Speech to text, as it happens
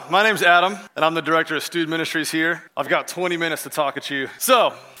My name's Adam, and I'm the director of student ministries here. I've got 20 minutes to talk at you.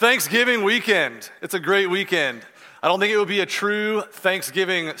 So, Thanksgiving weekend. It's a great weekend. I don't think it would be a true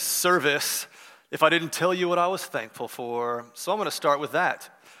Thanksgiving service if I didn't tell you what I was thankful for. So I'm going to start with that.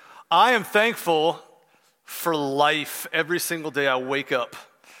 I am thankful for life every single day I wake up,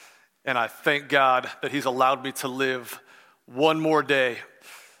 and I thank God that He's allowed me to live one more day.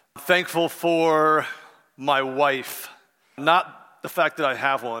 I'm thankful for my wife, not the fact that I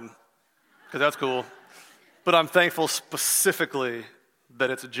have one, because that's cool, but I'm thankful specifically that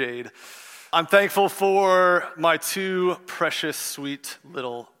it's a Jade. I'm thankful for my two precious, sweet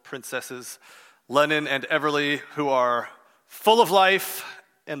little princesses, Lennon and Everly, who are full of life,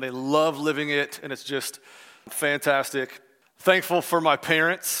 and they love living it, and it's just fantastic. Thankful for my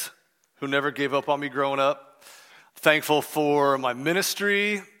parents, who never gave up on me growing up. Thankful for my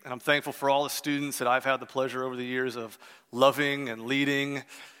ministry, and I'm thankful for all the students that I've had the pleasure over the years of loving and leading,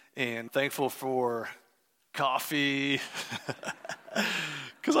 and thankful for coffee,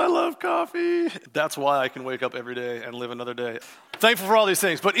 because I love coffee. That's why I can wake up every day and live another day. Thankful for all these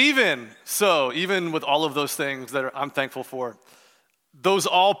things, but even with all of those things that I'm thankful for, those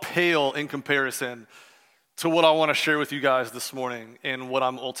all pale in comparison to what I want to share with you guys this morning and what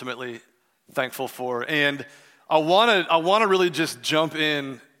I'm ultimately thankful for. And I want to really just jump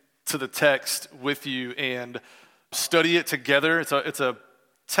in to the text with you and study it together. It's a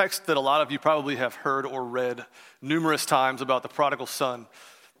text that a lot of you probably have heard or read numerous times about the prodigal son.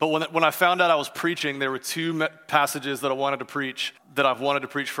 But when I found out I was preaching, there were two passages that I wanted to preach that I've wanted to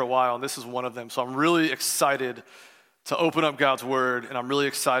preach for a while, and this is one of them. So I'm really excited to open up God's word, and I'm really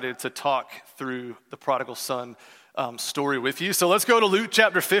excited to talk through the prodigal son story with you. So let's go to Luke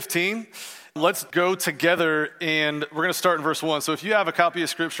chapter 15. Let's go together, and we're going to start in verse 1. So if you have a copy of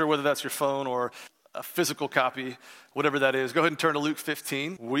Scripture, whether that's your phone or a physical copy, whatever that is, go ahead and turn to Luke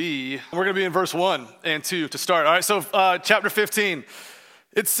 15. We're going to be in verse 1 and 2 to start. All right, so chapter 15.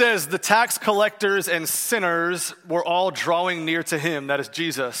 It says, the tax collectors and sinners were all drawing near to him, that is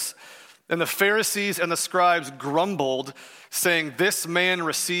Jesus. And the Pharisees and the scribes grumbled, saying, this man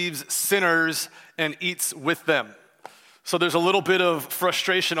receives sinners and eats with them. So there's a little bit of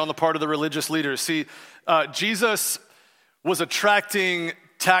frustration on the part of the religious leaders. See, Jesus was attracting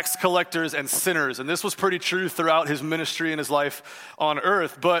tax collectors and sinners, and this was pretty true throughout his ministry and his life on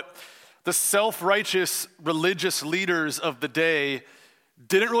earth. But the self-righteous religious leaders of the day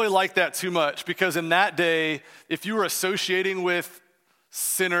didn't really like that too much, because in that day, if you were associating with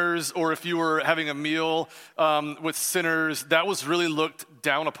sinners or if you were having a meal with sinners, that was really looked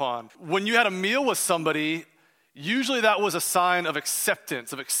down upon. When you had a meal with somebody, usually that was a sign of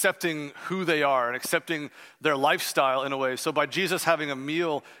acceptance, of accepting who they are and accepting their lifestyle in a way. So by Jesus having a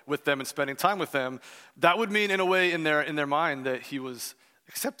meal with them and spending time with them, that would mean in a way in their mind that he was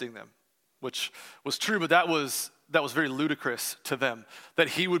accepting them, which was true, but that was very ludicrous to them, that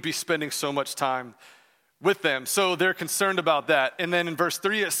he would be spending so much time with them. So they're concerned about that. And then in verse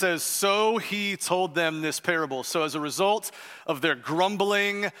 3 it says, so he told them this parable. So as a result of their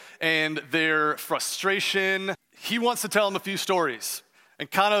grumbling and their frustration, he wants to tell them a few stories and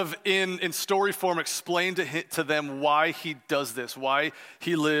kind of in story form explain to them why he does this, why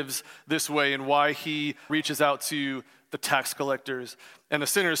he lives this way, and why he reaches out to the tax collectors and the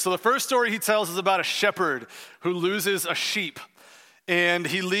sinners. So the first story he tells is about a shepherd who loses a sheep. And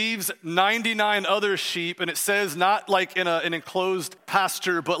he leaves 99 other sheep, and it says not like in an enclosed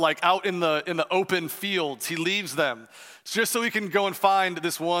pasture, but like out in the open fields. He leaves them just so he can go and find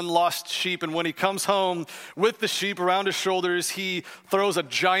this one lost sheep. And when he comes home with the sheep around his shoulders, he throws a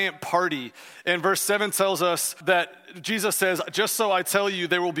giant party. And verse 7 tells us that Jesus says, just so I tell you,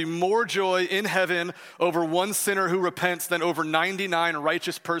 there will be more joy in heaven over one sinner who repents than over 99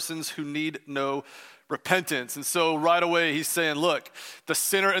 righteous persons who need no repentance. And so right away he's saying, look, the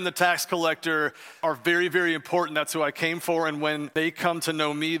sinner and the tax collector are very, very important. That's who I came for. And when they come to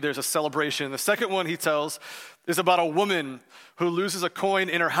know me, there's a celebration. The second one he tells is about a woman who loses a coin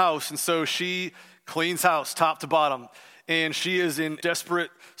in her house. And so she cleans house top to bottom. And she is in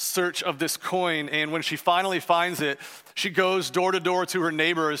desperate search of this coin. And when she finally finds it, she goes door to door to her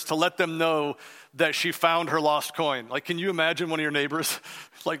neighbors to let them know that she found her lost coin. Like, can you imagine one of your neighbors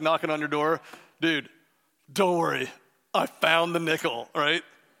like knocking on your door? Dude, don't worry, I found the nickel, right?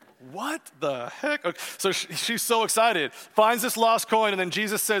 What the heck? Okay. So she's so excited, finds this lost coin, and then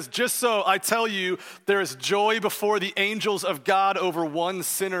Jesus says, just so I tell you, there is joy before the angels of God over one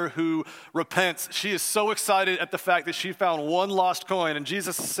sinner who repents. She is so excited at the fact that she found one lost coin, and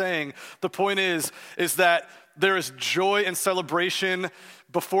Jesus is saying, the point is that there is joy and celebration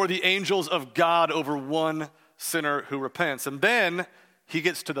before the angels of God over one sinner who repents. And then he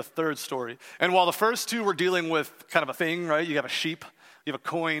gets to the third story. And while the first two were dealing with kind of a thing, right? You have a sheep, you have a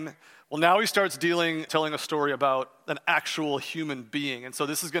coin. Well, now he starts telling a story about an actual human being. And so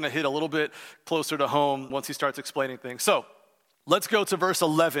this is going to hit a little bit closer to home once he starts explaining things. So let's go to verse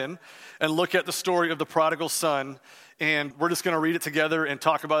 11 and look at the story of the prodigal son. And we're just going to read it together and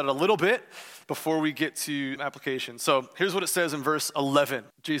talk about it a little bit before we get to application. So here's what it says in verse 11.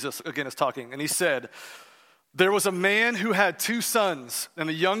 Jesus, again, is talking. And he said, "There was a man who had 2 sons, and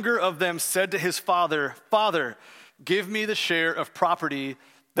the younger of them said to his father, 'Father, give me the share of property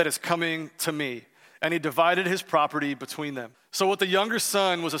that is coming to me.' And he divided his property between them." So what the younger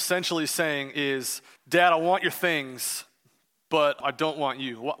son was essentially saying is, "Dad, I want your things, but I don't want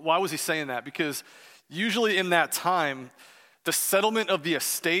you." Why was he saying that? Because usually in that time, the settlement of the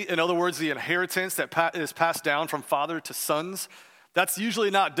estate, in other words, the inheritance that is passed down from father to sons, that's usually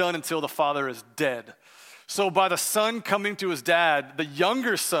not done until the father is dead. So by the son coming to his dad, the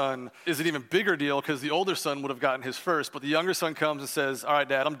younger son is an even bigger deal because the older son would have gotten his first. But the younger son comes and says, "All right,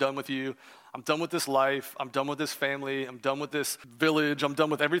 Dad, I'm done with you. I'm done with this life. I'm done with this family. I'm done with this village. I'm done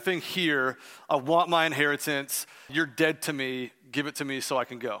with everything here. I want my inheritance. You're dead to me. Give it to me so I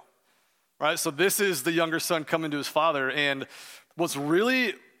can go." Right? So this is the younger son coming to his father. And what's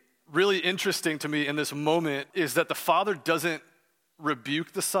really, really interesting to me in this moment is that the father doesn't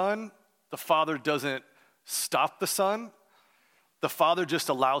rebuke the son. The father doesn't stop the son. The father just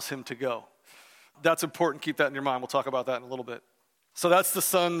allows him to go. That's important. Keep that in your mind. We'll talk about that in a little bit. So that's the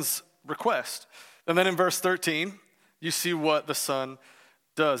son's request. And then in verse 13, you see what the son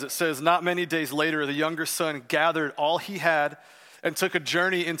does. It says, "Not many days later, the younger son gathered all he had and took a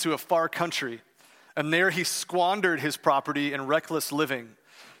journey into a far country. And there he squandered his property in reckless living.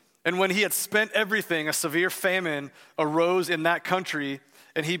 And when he had spent everything, a severe famine arose in that country,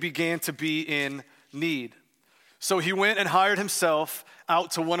 and he began to be in need. So he went and hired himself out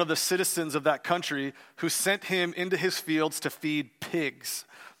to one of the citizens of that country, who sent him into his fields to feed pigs.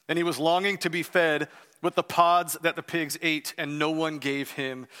 And he was longing to be fed with the pods that the pigs ate, and no one gave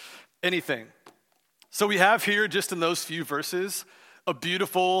him anything." So we have here, just in those few verses, a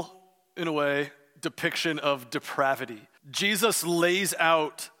beautiful, in a way, depiction of depravity. Jesus lays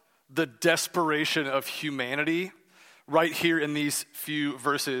out the desperation of humanity right here in these few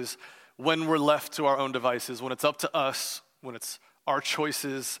verses when we're left to our own devices, when it's up to us, when it's our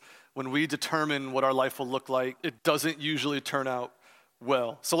choices, when we determine what our life will look like. It doesn't usually turn out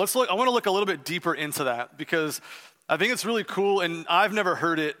well. So I want to look a little bit deeper into that because I think it's really cool, and I've never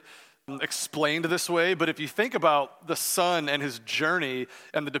heard it explained this way, but if you think about the son and his journey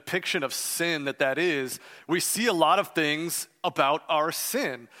and the depiction of sin that is, we see a lot of things about our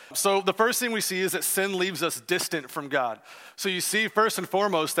sin. So the first thing we see is that sin leaves us distant from God. So you see first and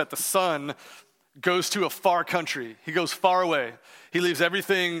foremost that the son goes to a far country. He goes far away. He leaves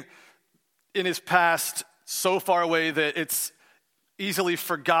everything in his past so far away that it's easily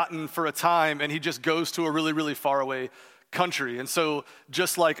forgotten for a time, and he just goes to a really, really far away country. And so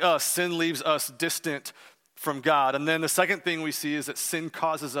just like us, sin leaves us distant from God. And then the second thing we see is that sin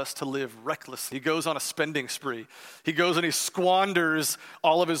causes us to live recklessly. He goes on a spending spree. He goes and he squanders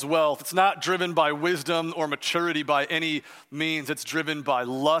all of his wealth. It's not driven by wisdom or maturity by any means. It's driven by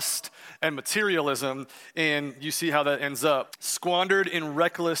lust and materialism. And you see how that ends up. Squandered in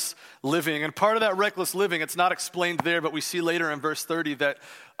reckless living. And part of that reckless living, it's not explained there, but we see later in verse 30 that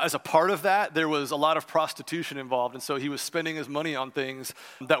as a part of that, there was a lot of prostitution involved. And so he was spending his money on things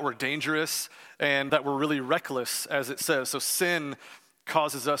that were dangerous and that were really reckless, as it says. So sin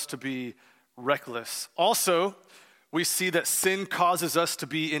causes us to be reckless. Also, we see that sin causes us to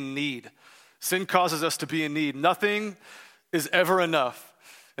be in need. Sin causes us to be in need. Nothing is ever enough.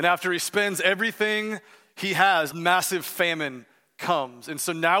 And after he spends everything he has, massive famine comes. And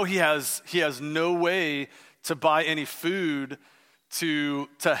so now he has no way to buy any food to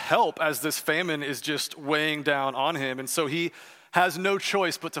help, as this famine is just weighing down on him. And so he has no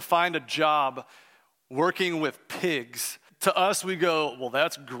choice but to find a job working with pigs. To us, we go, well,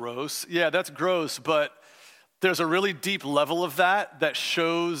 that's gross. Yeah, that's gross, but there's a really deep level of that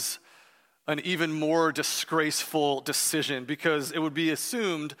shows an even more disgraceful decision, because it would be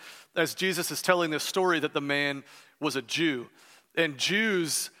assumed, as Jesus is telling this story, that the man was a Jew. And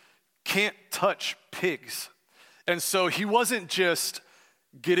Jews can't touch pigs. And so he wasn't just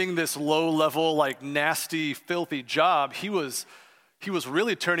getting this low-level, like nasty, filthy job. He was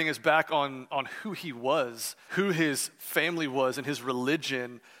really turning his back on who he was, who his family was, and his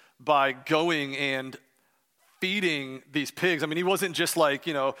religion by going and feeding these pigs. I mean, he wasn't just like,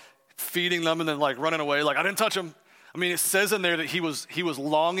 feeding them and then like running away, like, I didn't touch them. I mean, it says in there that he was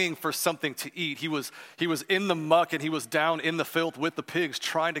longing for something to eat. He was in the muck and he was down in the filth with the pigs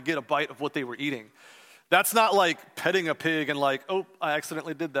trying to get a bite of what they were eating. That's not like petting a pig and like, oh, I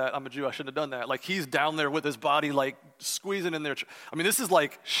accidentally did that. I'm a Jew. I shouldn't have done that. Like he's down there with his body like squeezing in there. I mean, this is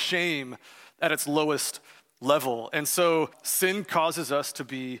like shame at its lowest level. And so sin causes us to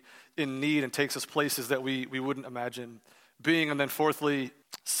be in need and takes us places that we wouldn't imagine being. And then fourthly,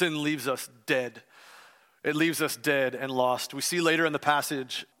 sin leaves us dead. It leaves us dead and lost. We see later in the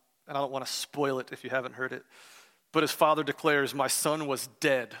passage, and I don't want to spoil it if you haven't heard it, but his father declares, my son was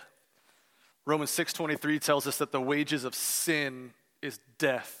dead. Romans 6:23 tells us that the wages of sin is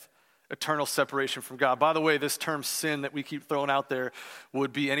death, eternal separation from God. By the way, this term sin that we keep throwing out there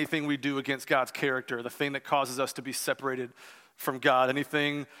would be anything we do against God's character, the thing that causes us to be separated from God.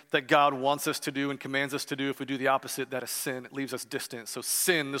 Anything that God wants us to do and commands us to do, if we do the opposite, that is sin. It leaves us distant. So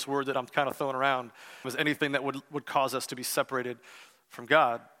sin, this word that I'm kind of throwing around, was anything that would cause us to be separated from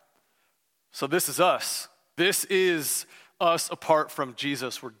God. So this is us. This is us apart from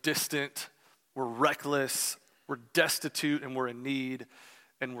Jesus. We're distant. We're reckless, we're destitute, and we're in need,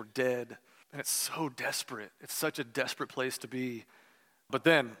 and we're dead. And it's so desperate. It's such a desperate place to be. But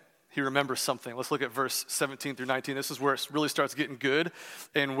then he remembers something. Let's look at verse 17 through 19. This is where it really starts getting good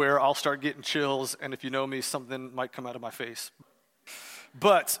and where I'll start getting chills. And if you know me, something might come out of my face.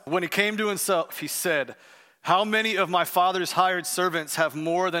 But when he came to himself, he said, how many of my father's hired servants have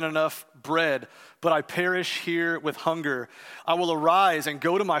more than enough bread, but I perish here with hunger? I will arise and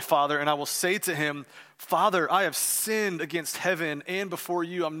go to my father, and I will say to him, Father, I have sinned against heaven and before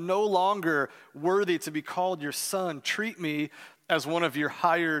you. I'm no longer worthy to be called your son. Treat me as one of your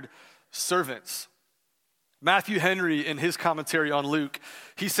hired servants. Matthew Henry, in his commentary on Luke,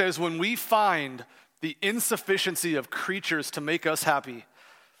 he says, when we find the insufficiency of creatures to make us happy,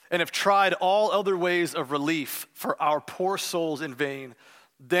 and have tried all other ways of relief for our poor souls in vain,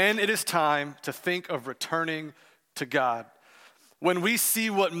 then it is time to think of returning to God. When we see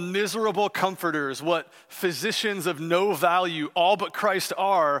what miserable comforters, what physicians of no value all but Christ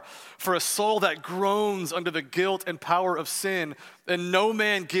are for a soul that groans under the guilt and power of sin, and no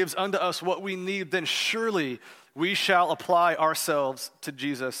man gives unto us what we need, then surely we shall apply ourselves to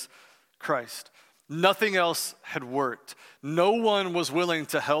Jesus Christ. Nothing else had worked. No one was willing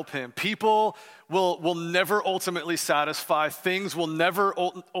to help him. People will never ultimately satisfy. Things will never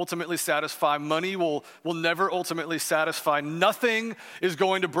ultimately satisfy. Money will never ultimately satisfy. Nothing is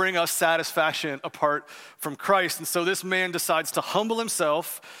going to bring us satisfaction apart from Christ. And so this man decides to humble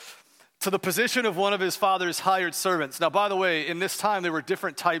himself to the position of one of his father's hired servants. Now, by the way, in this time, there were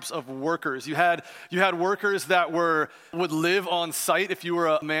different types of workers. You had workers that would live on site. If you were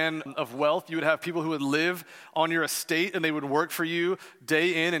a man of wealth, you would have people who would live on your estate, and they would work for you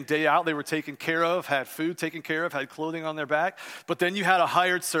day in and day out. They were taken care of, had food taken care of, had clothing on their back. But then you had a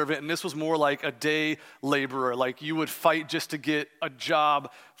hired servant, and this was more like a day laborer. Like you would fight just to get a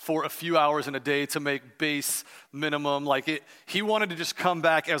job for a few hours in a day to make base minimum. He wanted to just come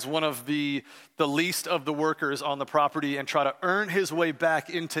back as one of the least of the workers on the property and try to earn his way back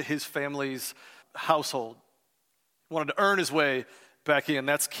into his family's household. He wanted to earn his way back in.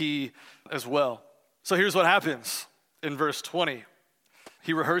 That's key as well. So here's what happens in verse 20.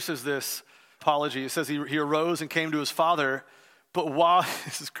 He rehearses this apology. It says he arose and came to his father, but while,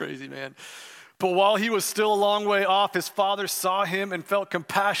 this is crazy, man. But while he was still a long way off, his father saw him and felt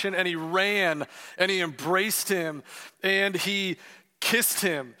compassion, and he ran and he embraced him and he kissed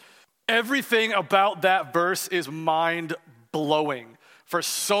him. Everything about that verse is mind-blowing for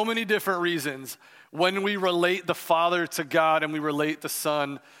so many different reasons when we relate the Father to God and we relate the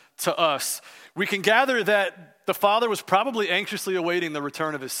Son to us. We can gather that the Father was probably anxiously awaiting the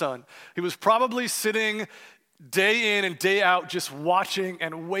return of his Son. He was probably sitting day in and day out just watching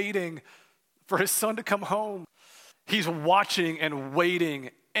and waiting for his son to come home. He's watching and waiting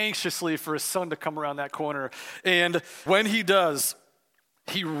anxiously for his son to come around that corner. And when he does,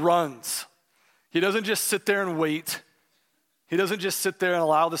 he runs. He doesn't just sit there and wait. He doesn't just sit there and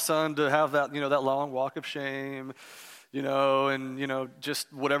allow the son to have that, that long walk of shame, and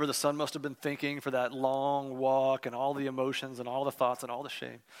just whatever the son must have been thinking for that long walk and all the emotions and all the thoughts and all the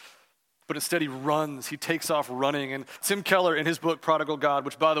shame. But instead he runs. He takes off running. And Tim Keller, in his book, Prodigal God,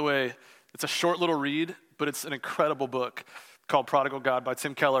 which, by the way, it's a short little read, but it's an incredible book called Prodigal God by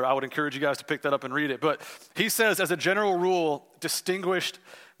Tim Keller. I would encourage you guys to pick that up and read it. But he says, as a general rule, distinguished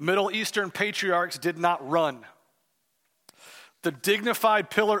Middle Eastern patriarchs did not run. The dignified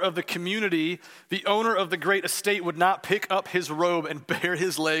pillar of the community, the owner of the great estate, would not pick up his robe and bare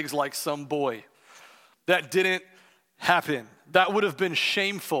his legs like some boy. That didn't happen. That would have been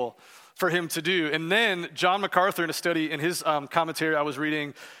shameful for him to do. And then John MacArthur, in a study in his commentary I was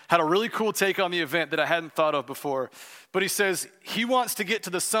reading, had a really cool take on the event that I hadn't thought of before. But he says he wants to get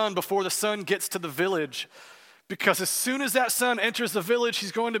to the son before the son gets to the village, because as soon as that son enters the village,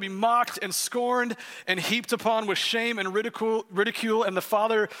 he's going to be mocked and scorned and heaped upon with shame and ridicule. And the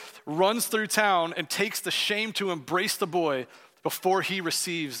father runs through town and takes the shame to embrace the boy before he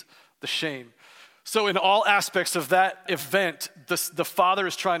receives the shame. So in all aspects of that event, the father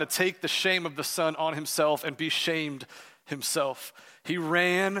is trying to take the shame of the son on himself and be shamed himself. He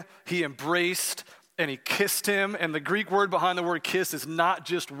ran, he embraced, and he kissed him. And the Greek word behind the word kiss is not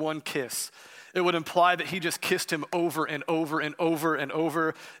just one kiss. It would imply that he just kissed him over and over and over and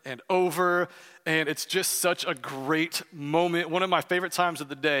over and over. And it's just such a great moment. One of my favorite times of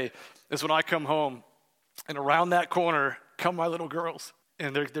the day is when I come home, and around that corner come my little girls.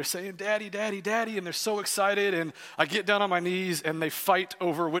 And they're saying, "Daddy, Daddy, Daddy," and they're so excited. And I get down on my knees, and they fight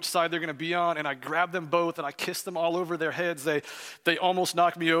over which side they're going to be on. And I grab them both, and I kiss them all over their heads. They almost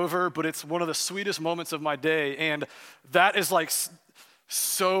knock me over, but it's one of the sweetest moments of my day. And that is like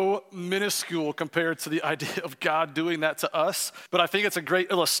so minuscule compared to the idea of God doing that to us. But I think it's a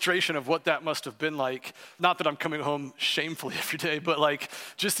great illustration of what that must have been like. Not that I'm coming home shamefully every day, but like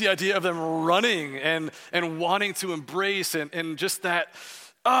just the idea of them running and wanting to embrace and just that,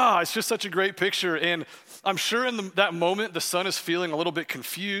 it's just such a great picture. And I'm sure in that moment, the son is feeling a little bit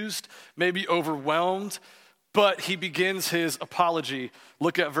confused, maybe overwhelmed, but he begins his apology.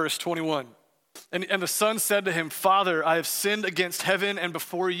 Look at verse 21. And the son said to him, "Father, I have sinned against heaven and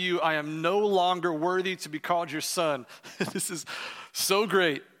before you. I am no longer worthy to be called your son." This is so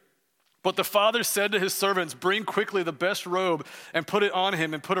great. But the father said to his servants, "Bring quickly the best robe and put it on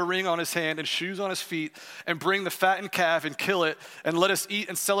him, and put a ring on his hand and shoes on his feet, and bring the fattened calf and kill it, and let us eat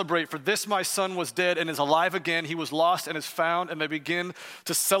and celebrate. For this my son was dead and is alive again. He was lost and is found." And they begin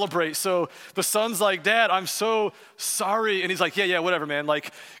to celebrate. So the son's like, "Dad, I'm so sorry." And he's like, yeah, whatever, man.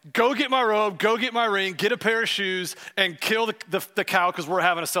 Like, go get my robe, go get my ring, get a pair of shoes, and kill the cow because we're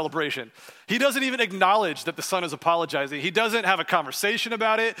having a celebration. He doesn't even acknowledge that the son is apologizing. He doesn't have a conversation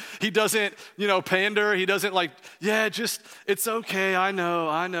about it. He doesn't, pander. He doesn't it's okay, I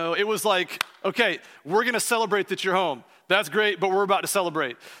know. It was like, okay, we're going to celebrate that you're home. That's great, but we're about to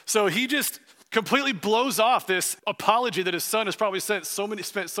celebrate. So he just completely blows off this apology that his son has probably spent so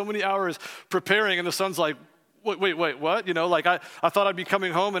many hours preparing, and the son's like, Wait, what? I thought I'd be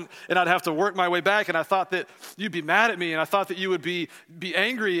coming home and I'd have to work my way back, and I thought that you'd be mad at me, and I thought that you would be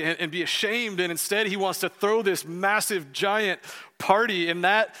angry and be ashamed, and instead he wants to throw this massive, giant party, and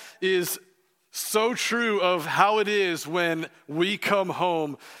that is so true of how it is when we come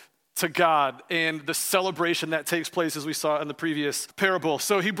home to God and the celebration that takes place as we saw in the previous parable.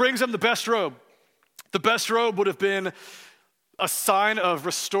 So he brings him the best robe. The best robe would have been a sign of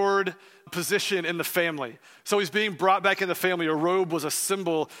restored position in the family. So he's being brought back in the family. A robe was a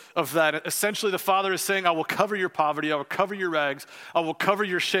symbol of that. Essentially, the father is saying, "I will cover your poverty. I will cover your rags. I will cover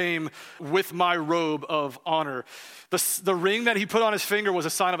your shame with my robe of honor." The ring that he put on his finger was a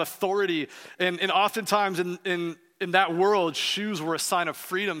sign of authority. And oftentimes in that world, shoes were a sign of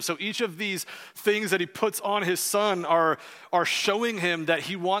freedom. So each of these things that he puts on his son are showing him that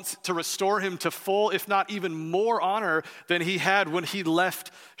he wants to restore him to full, if not even more honor than he had when he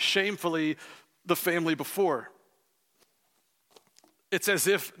left shamefully the family before. It's as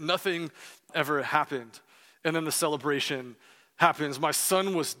if nothing ever happened. And then the celebration happens. My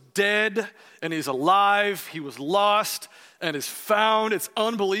son was dead and he's alive. He was lost and is found. It's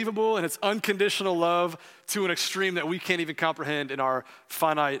unbelievable, and it's unconditional love to an extreme that we can't even comprehend in our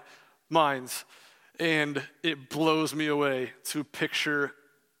finite minds. And it blows me away to picture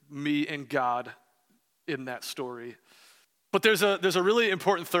me and God in that story. But there's a really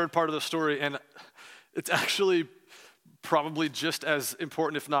important third part of the story, and it's actually probably just as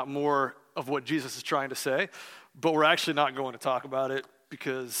important, if not more, of what Jesus is trying to say. But we're actually not going to talk about it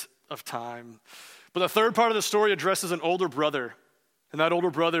because of time. But the third part of the story addresses an older brother, and that older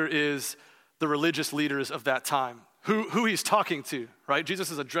brother is the religious leaders of that time, who he's talking to, right? Jesus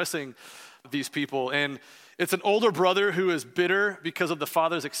is addressing these people, and it's an older brother who is bitter because of the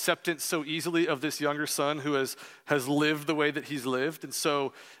father's acceptance so easily of this younger son who has lived the way that he's lived. And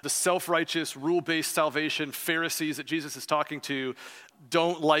so the self-righteous, rule-based salvation Pharisees that Jesus is talking to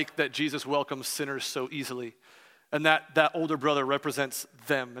don't like that Jesus welcomes sinners so easily. And that older brother represents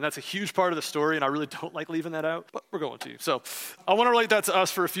them. And that's a huge part of the story, and I really don't like leaving that out, but we're going to. So I want to relate that to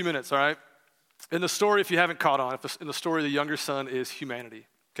us for a few minutes, all right? In the story, if you haven't caught on, in the story, the younger son is humanity,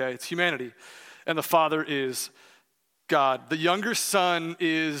 okay? It's humanity, and the father is God. The younger son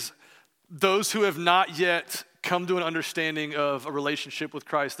is those who have not yet come to an understanding of a relationship with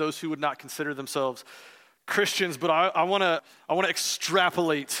Christ, those who would not consider themselves Christians, but I want to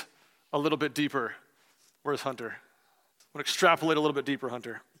extrapolate a little bit deeper. Where's Hunter? I want to extrapolate a little bit deeper,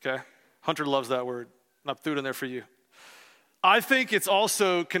 Hunter, okay? Hunter loves that word, and I threw it in there for you. I think it's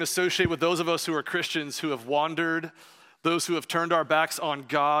also can associate with those of us who are Christians who have wandered, those who have turned our backs on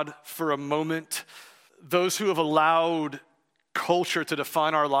God for a moment, those who have allowed culture to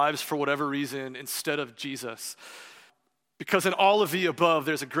define our lives for whatever reason instead of Jesus. Because in all of the above,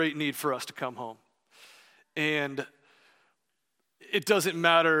 there's a great need for us to come home. And it doesn't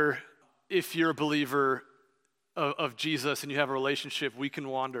matter if you're a believer of Jesus and you have a relationship, we can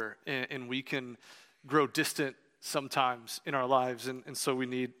wander and we can grow distant sometimes in our lives, and so we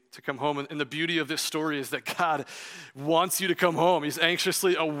need to come home. And the beauty of this story is that God wants you to come home. He's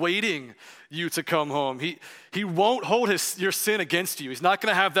anxiously awaiting you to come home. He won't hold your sin against you. He's not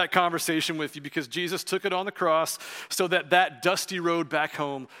going to have that conversation with you because Jesus took it on the cross so that dusty road back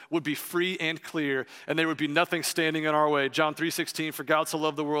home would be free and clear, and there would be nothing standing in our way. John 3:16, for God so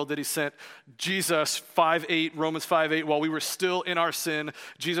loved the world that he sent Jesus, 5:8, Romans 5:8, while we were still in our sin,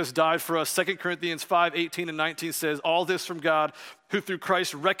 Jesus died for us. 2 Corinthians 5:18 and 19 says, all this from God, who through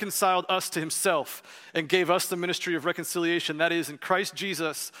Christ reconciled us to himself and gave us the ministry of reconciliation. That is, in Christ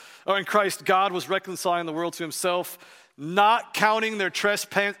God was reconciling the world to himself, not counting their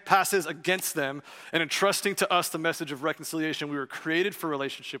trespasses against them, and entrusting to us the message of reconciliation. We were created for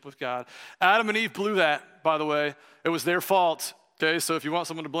relationship with God. Adam and Eve blew that, by the way. It was their fault, okay? So if you want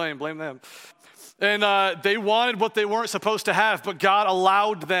someone to blame them. And they wanted what they weren't supposed to have, but God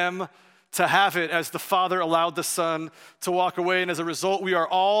allowed them to have it as the Father allowed the Son to walk away. And as a result, we are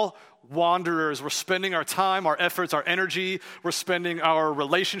all wanderers. We're spending our time, our efforts, our energy. We're spending our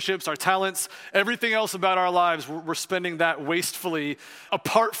relationships, our talents, everything else about our lives. We're spending that wastefully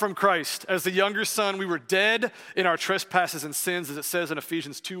apart from Christ. As the younger son, we were dead in our trespasses and sins, as it says in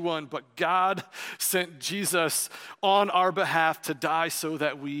Ephesians 2:1. But God sent Jesus on our behalf to die so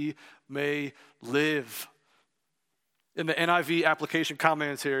that we may live. In the NIV application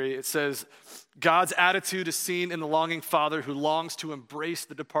commentary, it says, God's attitude is seen in the longing father who longs to embrace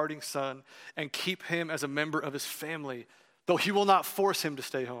the departing son and keep him as a member of his family, though he will not force him to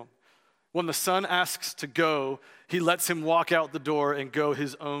stay home. When the son asks to go, he lets him walk out the door and go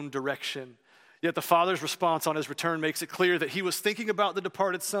his own direction. Yet the father's response on his return makes it clear that he was thinking about the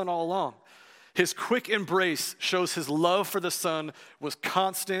departed son all along. His quick embrace shows his love for the son was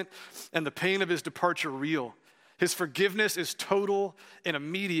constant and the pain of his departure real. His forgiveness is total and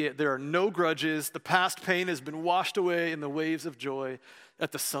immediate. There are no grudges. The past pain has been washed away in the waves of joy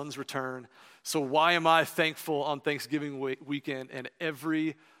at the son's return. So why am I thankful on Thanksgiving weekend and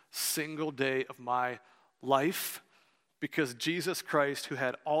every single day of my life? Because Jesus Christ, who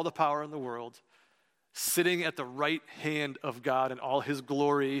had all the power in the world, sitting at the right hand of God in all his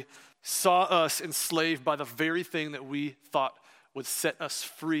glory, saw us enslaved by the very thing that we thought would set us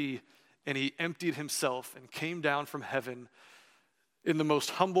free. And he emptied himself and came down from heaven in the most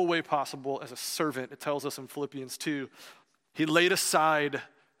humble way possible as a servant. It tells us in Philippians 2. He laid aside,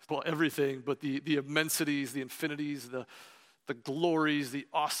 everything, but the immensities, the infinities, the glories, the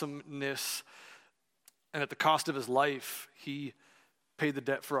awesomeness. And at the cost of his life, he paid the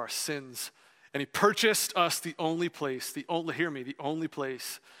debt for our sins. And he purchased us the only place the only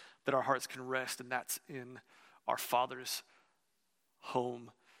place that our hearts can rest, and that's in our Father's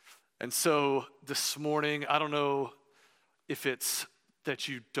home. And so this morning, I don't know if it's that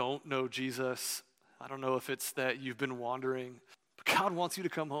you don't know Jesus. I don't know if it's that you've been wandering. But God wants you to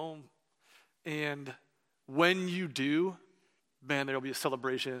come home. And when you do, man, there'll be a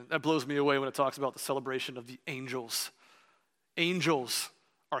celebration. That blows me away when it talks about the celebration of the angels. Angels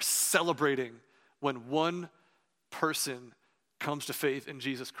are celebrating when one person comes to faith in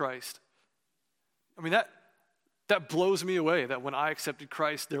Jesus Christ. I mean, that blows me away that when I accepted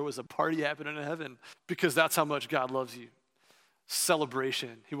Christ, there was a party happening in heaven because that's how much God loves you.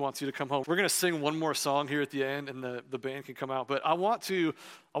 Celebration. He wants you to come home. We're going to sing one more song here at the end, and the band can come out. But I want to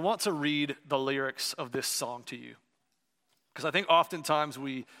read the lyrics of this song to you because I think oftentimes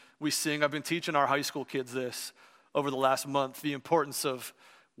we sing. I've been teaching our high school kids this over the last month, the importance of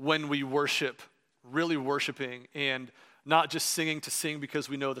when we worship, really worshiping, and not just singing to sing because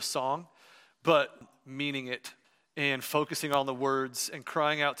we know the song, but meaning it. And focusing on the words and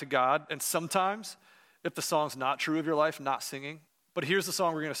crying out to God. And sometimes, if the song's not true of your life, not singing. But here's the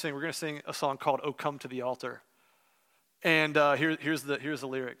song we're going to sing. We're going to sing a song called "Oh Come to the Altar." And here's the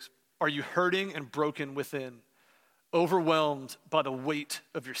lyrics. Are you hurting and broken within, overwhelmed by the weight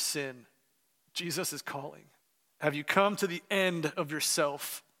of your sin? Jesus is calling. Have you come to the end of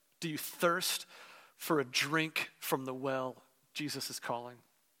yourself? Do you thirst for a drink from the well. Jesus is calling.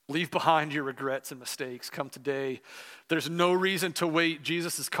 Leave behind your regrets and mistakes. Come today. There's no reason to wait.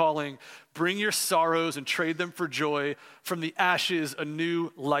 Jesus is calling. Bring your sorrows and trade them for joy. From the ashes, a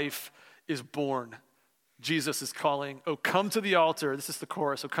new life is born. Jesus is calling. Oh, come to the altar. This is the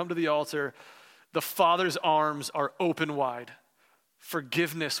chorus. Oh, come to the altar. The Father's arms are open wide.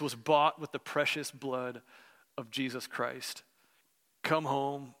 Forgiveness was bought with the precious blood of Jesus Christ. Come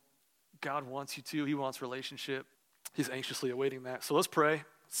home. God wants you to. He wants relationship. He's anxiously awaiting that. So let's pray.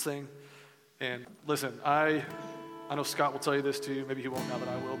 Sing. And listen, I know Scott will tell you this too. Maybe he won't now that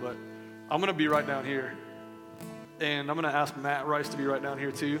I will, but I'm going to be right down here. And I'm going to ask Matt Rice to be right down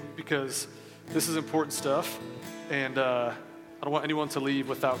here too, because this is important stuff. And I don't want anyone to leave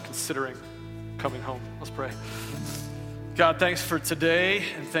without considering coming home. Let's pray. God, thanks for today,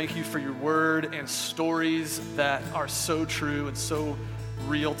 and thank you for your word and stories that are so true and so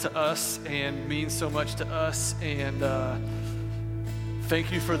real to us and mean so much to us. And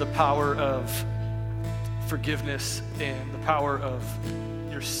thank you for the power of forgiveness and the power of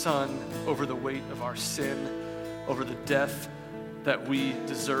your Son over the weight of our sin, over the death that we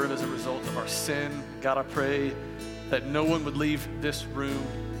deserve as a result of our sin. God, I pray that no one would leave this room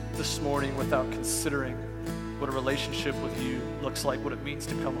this morning without considering what a relationship with you looks like, what it means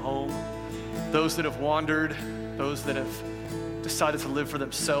to come home. Those that have wandered, those that have decided to live for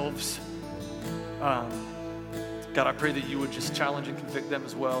themselves, God, I pray that you would just challenge and convict them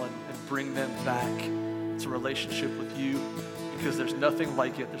as well and bring them back to relationship with you, because there's nothing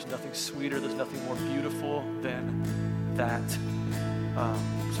like it. There's nothing sweeter. There's nothing more beautiful than that.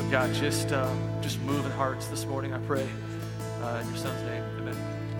 So God, just move in hearts this morning, I pray. In your Son's name, amen.